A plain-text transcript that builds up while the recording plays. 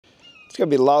It's gonna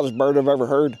be the loudest bird I've ever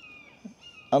heard. I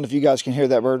don't know if you guys can hear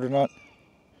that bird or not.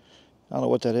 I don't know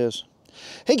what that is.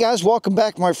 Hey guys, welcome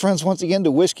back, my friends, once again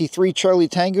to Whiskey 3 Charlie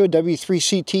Tango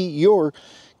W3CT, your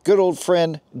good old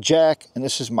friend Jack, and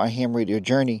this is my ham radio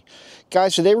journey.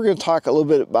 Guys, today we're going to talk a little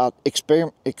bit about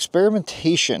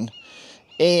experimentation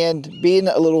and being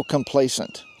a little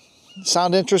complacent.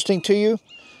 Sound interesting to you?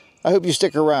 I hope you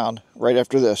stick around right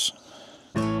after this.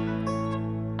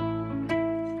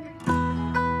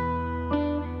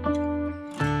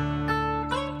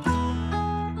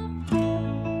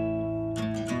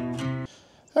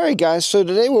 All right, guys, so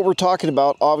today what we're talking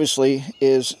about, obviously,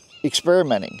 is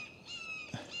experimenting.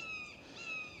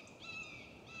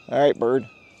 All right, bird,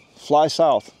 fly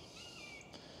south.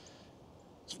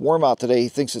 It's warm out today. He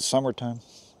thinks it's summertime.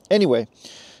 Anyway,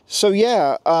 so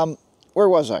yeah, where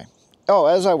was I? Oh,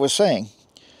 as I was saying,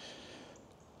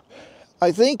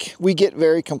 I think we get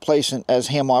very complacent as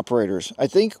ham operators. I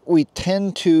think we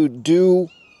tend to do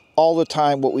all the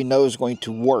time what we know is going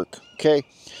to work, okay?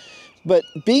 But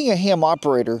being a ham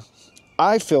operator,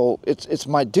 I feel it's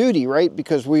my duty, right?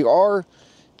 Because we're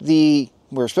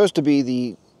supposed to be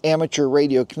the amateur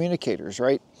radio communicators,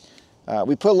 right?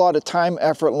 We put a lot of time,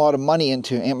 effort, a lot of money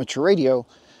into amateur radio,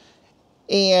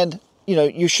 and you know,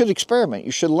 you should experiment,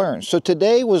 you should learn. So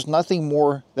today was nothing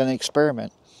more than an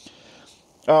experiment.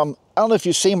 I don't know if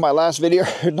you've seen my last video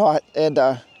or not, and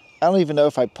I don't even know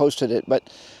if I posted it,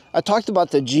 but I talked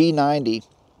about the G90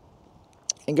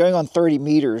 and going on 30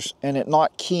 meters and it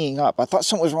not keying up. I thought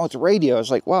something was wrong with the radio. I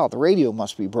was like, wow, the radio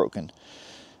must be broken.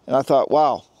 And I thought,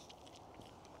 wow,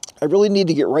 I really need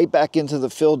to get right back into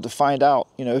the field to find out,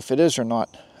 you know, if it is or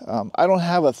not. I don't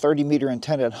have a 30 meter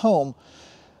antenna at home.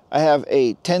 I have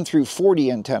a 10 through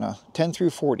 40 antenna, 10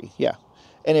 through 40, yeah.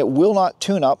 And it will not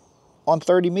tune up on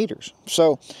 30 meters.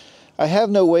 So I have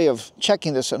no way of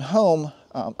checking this at home.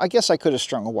 I guess I could have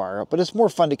strung a wire up, but it's more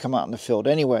fun to come out in the field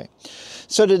anyway.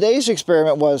 So today's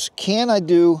experiment was, can I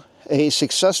do a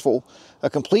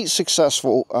complete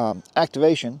successful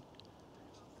activation?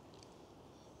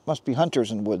 Must be hunters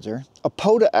in the woods there. A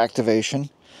POTA activation.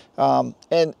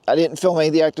 And I didn't film any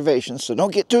of the activations, so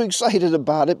don't get too excited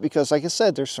about it because, like I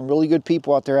said, there's some really good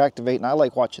people out there activating. I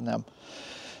like watching them.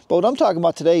 But what I'm talking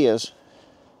about today is,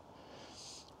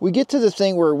 we get to the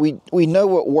thing where we know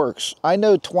what works. I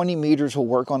know 20 meters will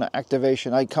work on an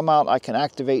activation. I come out, I can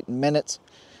activate in minutes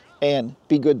and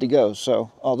be good to go.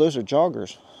 So, oh, those are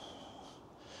joggers.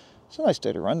 It's a nice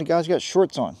day to run. The guy's got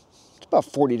shorts on. It's about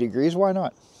 40 degrees. Why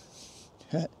not?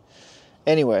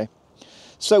 Anyway,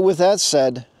 so with that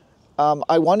said,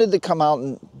 I wanted to come out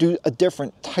and do a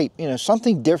different type, you know,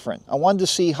 something different. I wanted to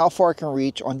see how far I can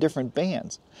reach on different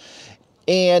bands.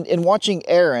 And in watching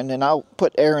Aaron, and I'll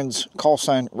put Aaron's call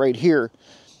sign right here,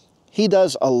 he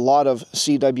does a lot of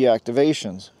CW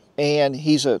activations. And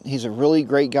he's a really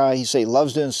great guy. He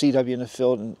loves doing CW in the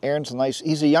field, and Aaron's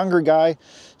he's a younger guy,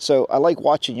 so I like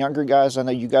watching younger guys. I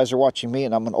know you guys are watching me,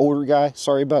 and I'm an older guy.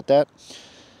 Sorry about that.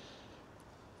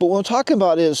 But what I'm talking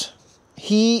about is,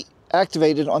 he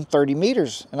activated on 30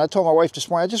 meters. And I told my wife this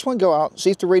morning, I just want to go out and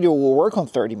see if the radio will work on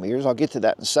 30 meters. I'll get to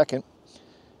that in a second.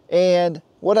 And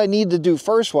what I needed to do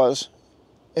first was,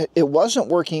 it wasn't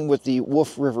working with the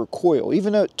Wolf River coil.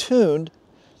 Even though it tuned,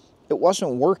 it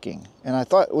wasn't working. And I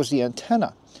thought it was the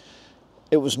antenna.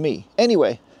 It was me.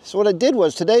 Anyway, so what I did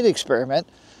was, today to experiment,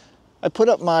 I put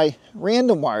up my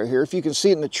random wire here. If you can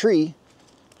see it in the tree.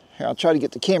 Here, I'll try to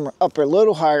get the camera up a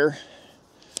little higher.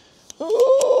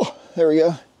 Oh, there we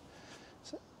go.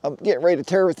 I'm getting ready to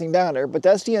tear everything down there, but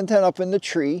that's the antenna up in the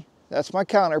tree. That's my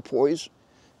counterpoise.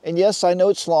 And yes, I know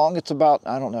it's long. It's about,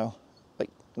 I don't know,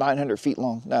 like 900 feet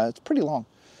long. No, it's pretty long.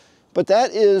 But that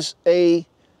is I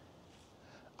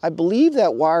believe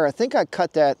that wire, I think I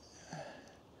cut that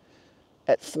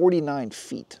at 49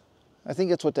 feet. I think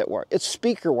that's what that wire, it's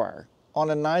speaker wire on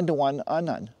a 9-to-1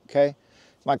 unknown, okay?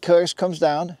 My coax comes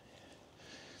down.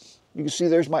 You can see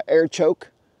there's my air choke,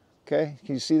 okay?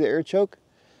 Can you see the air choke?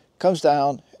 Comes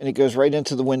down and it goes right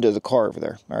into the window of the car over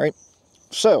there, all right?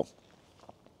 So,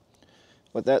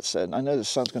 with that said, I know the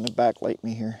sun's going to backlight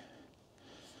me here.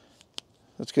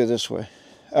 Let's go this way.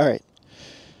 All right.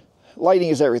 Lighting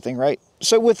is everything, right?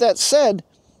 So with that said,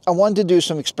 I wanted to do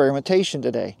some experimentation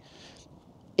today.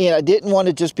 And I didn't want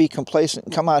to just be complacent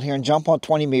and come out here and jump on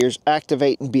 20 meters,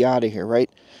 activate, and be out of here, right?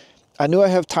 I knew I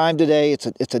have time today.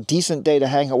 It's a decent day to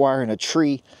hang a wire in a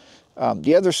tree.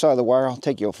 The other side of the wire, I'll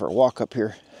take you for a walk up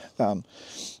here,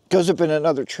 goes up in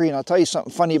another tree. And I'll tell you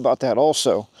something funny about that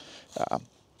also.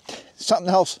 Something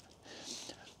else.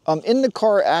 I'm in the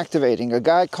car activating. A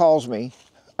guy calls me.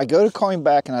 I go to call him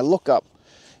back and I look up.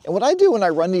 And what I do when I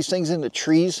run these things into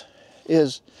trees,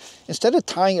 is instead of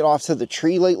tying it off to the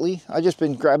tree lately, I've just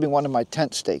been grabbing one of my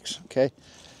tent stakes, okay?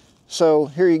 So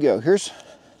here you go. Here's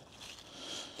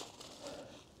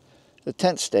the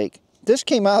tent stake. This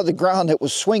came out of the ground that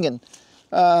was swinging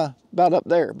about up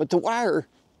there, but the wire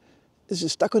is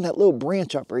just stuck on that little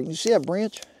branch up there. You see that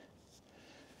branch?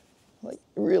 Like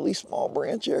a really small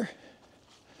branch there.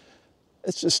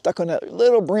 It's just stuck on that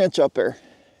little branch up there.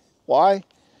 Why?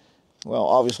 Well,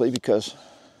 obviously because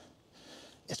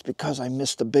I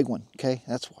missed the big one, okay?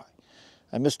 That's why.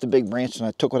 I missed the big branch and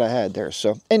I took what I had there.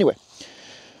 So anyway,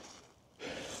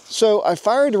 so I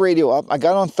fired the radio up. I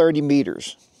got on 30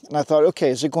 meters and I thought, okay,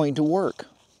 is it going to work?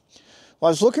 Well,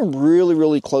 I was looking really,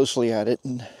 really closely at it,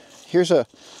 and here's I'm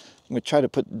going to try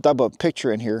to double a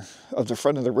picture in here of the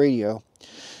front of the radio.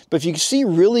 But if you can see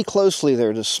really closely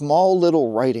there, the small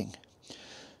little writing.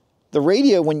 The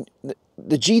radio, when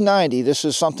the G90, this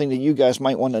is something that you guys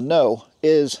might want to know,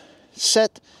 is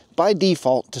set by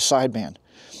default to sideband.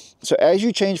 So as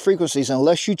you change frequencies,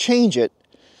 unless you change it,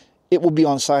 it will be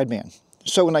on sideband.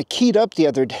 So when I keyed up the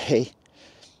other day,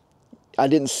 I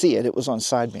didn't see it. It was on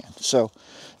sideband. So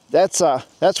that's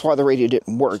why the radio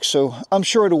didn't work. So I'm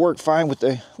sure it'll work fine with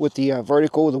the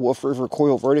vertical, the Wolf River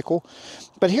coil vertical.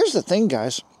 But here's the thing,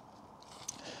 guys.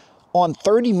 On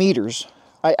 30 meters,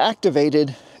 I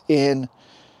activated in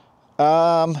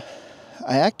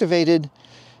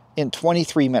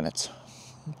 23 minutes.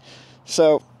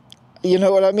 So, you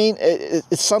know what I mean?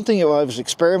 It's something that I was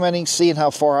experimenting, seeing how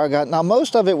far I got. Now,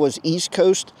 most of it was East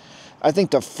Coast. I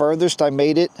think the furthest I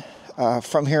made it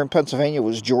from here in Pennsylvania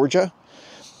was Georgia.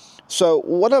 So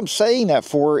what I'm saying that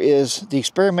for is the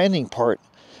experimenting part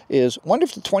is, wonder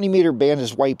if the 20-meter band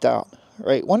is wiped out,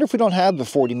 right? Wonder if we don't have the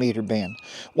 40-meter band.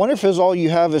 Wonder if all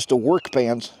you have is the WARC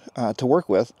bands to work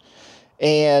with.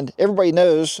 And everybody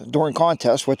knows during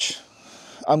contests, which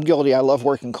I'm guilty, I love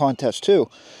working contests too.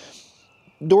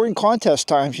 During contest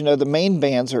times, you know, the main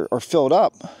bands are filled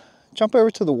up. Jump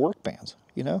over to the WARC bands,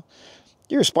 you know.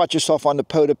 You're going to spot yourself on the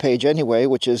POTA page anyway,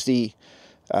 which is the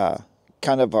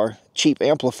kind of our cheap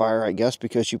amplifier, I guess,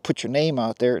 because you put your name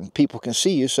out there and people can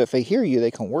see you. So if they hear you,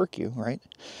 they can work you, right?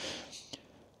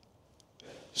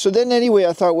 So then anyway,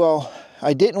 I thought, well,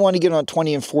 I didn't want to get on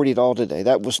 20 and 40 at all today.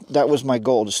 That was my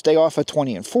goal, to stay off of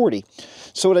 20 and 40.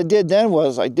 So what I did then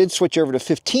was I did switch over to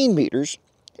 15 meters,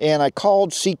 and I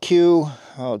called CQ,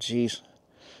 oh geez,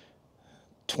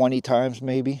 20 times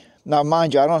maybe. Now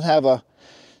mind you, I don't have a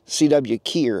CW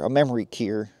keyer, a memory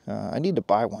keyer. I need to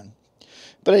buy one.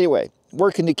 But anyway,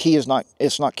 working the key it's not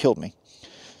killed me.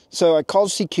 So I called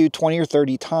CQ 20 or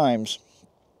 30 times,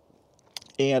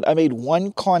 and I made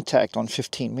one contact on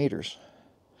 15 meters.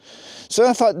 So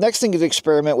I thought next thing to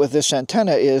experiment with this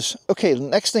antenna is, okay, the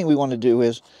next thing we want to do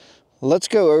is, let's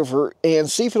go over and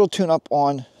see if it'll tune up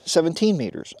on 17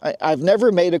 meters. I've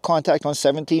never made a contact on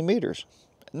 17 meters.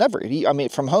 Never. I mean,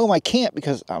 from home I can't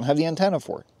because I don't have the antenna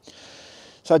for it.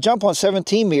 So I jump on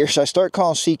 17 meters, I start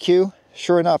calling CQ.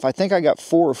 Sure enough, I think I got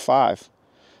 4 or 5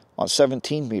 on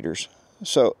 17 meters.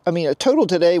 So, I mean, the total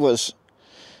today was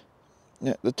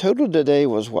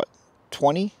what?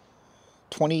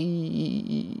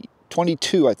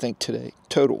 22, I think, today,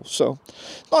 total. So,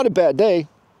 not a bad day.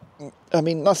 I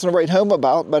mean, nothing to write home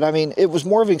about, but I mean, it was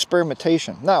more of an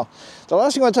experimentation. Now, the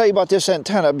last thing I want to tell you about this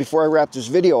antenna before I wrap this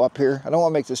video up here, I don't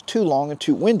want to make this too long and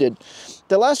too winded.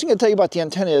 The last thing I'll tell you about the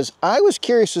antenna is, I was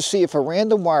curious to see if a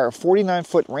random wire, a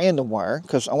 49-foot random wire,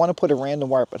 because I want to put a random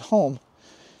wire up at home,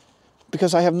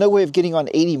 because I have no way of getting on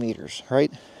 80 meters,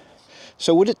 right?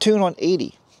 So would it tune on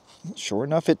 80? Sure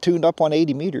enough, it tuned up on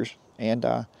 80 meters, and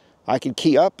I could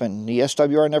key up, and the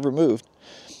SWR never moved.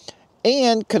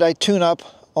 And could I tune up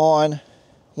on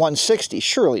 160?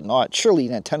 Surely not. Surely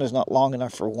the antenna's not long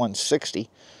enough for 160.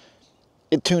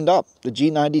 It tuned up. The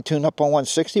G90 tuned up on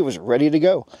 160. It was ready to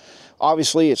go.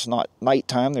 Obviously, it's not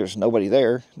nighttime. There's nobody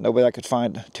there. Nobody I could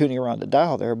find tuning around the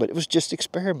dial there, but it was just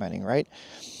experimenting, right?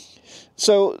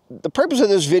 So the purpose of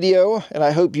this video, and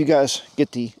I hope you guys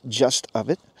get the gist of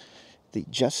it,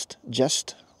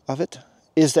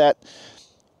 is that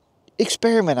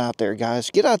experiment out there, guys.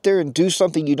 Get out there and do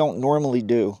something you don't normally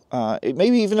do.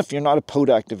 Maybe even if you're not a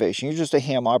POTA activation, you're just a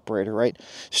ham operator, right?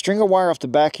 String a wire off the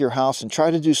back of your house and try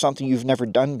to do something you've never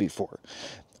done before.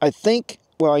 I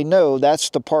know that's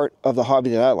the part of the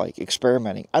hobby that I like,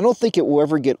 experimenting. I don't think it will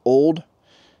ever get old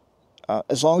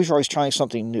as long as you're always trying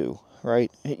something new,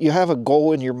 right? You have a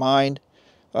goal in your mind.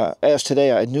 As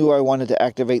today, I knew I wanted to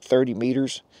activate 30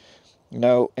 meters, you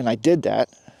know, and I did that.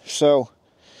 So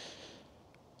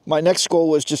my next goal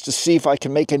was just to see if I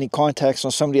can make any contacts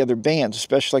on some of the other bands,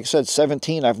 especially, like I said,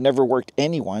 17. I've never worked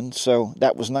anyone, so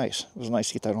that was nice. It was nice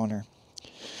to get that on there.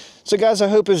 So guys, I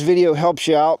hope this video helps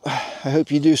you out. I hope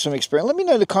you do some experience. Let me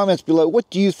know in the comments below, what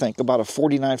do you think about a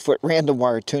 49-foot random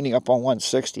wire tuning up on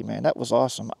 160, man? That was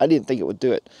awesome. I didn't think it would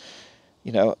do it,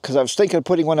 you know, because I was thinking of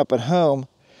putting one up at home,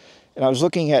 and I was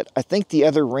looking at, I think the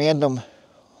other random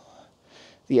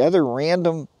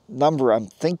number I'm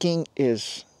thinking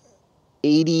is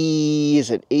 80,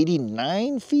 is it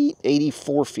 89 feet?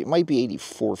 84 feet, it might be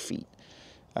 84 feet.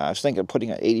 I was thinking of putting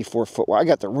an 84-foot wire. I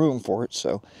got the room for it,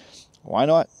 so why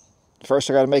not?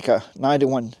 First, I got to make a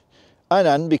 9-to-1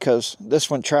 unun because this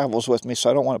one travels with me,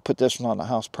 so I don't want to put this one on the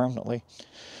house permanently.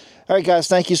 All right, guys,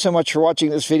 thank you so much for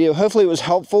watching this video. Hopefully it was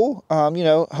helpful. You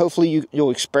know, hopefully you'll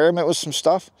experiment with some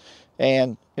stuff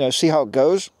and, you know, see how it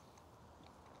goes.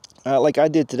 Like I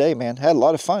did today, man. Had a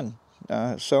lot of fun.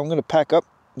 So I'm going to pack up,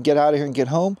 get out of here, and get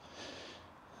home.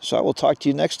 So I will talk to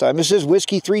you next time. This is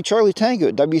Whiskey 3 Charlie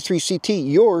Tango,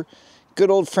 W3CT, your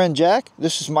good old friend Jack.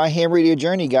 This is my ham radio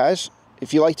journey, guys.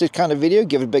 If you like this kind of video,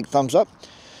 give it a big thumbs up.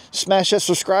 Smash that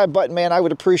subscribe button, man. I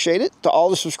would appreciate it. To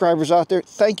all the subscribers out there,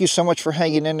 thank you so much for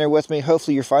hanging in there with me.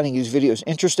 Hopefully you're finding these videos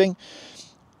interesting.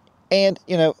 And,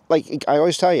 you know, like I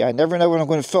always tell you, I never know what I'm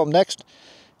going to film next.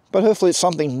 But hopefully it's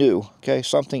something new, okay?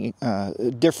 Something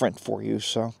different for you.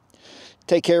 So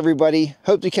take care, everybody.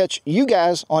 Hope to catch you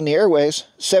guys on the airways.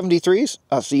 73s.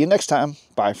 I'll see you next time.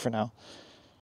 Bye for now.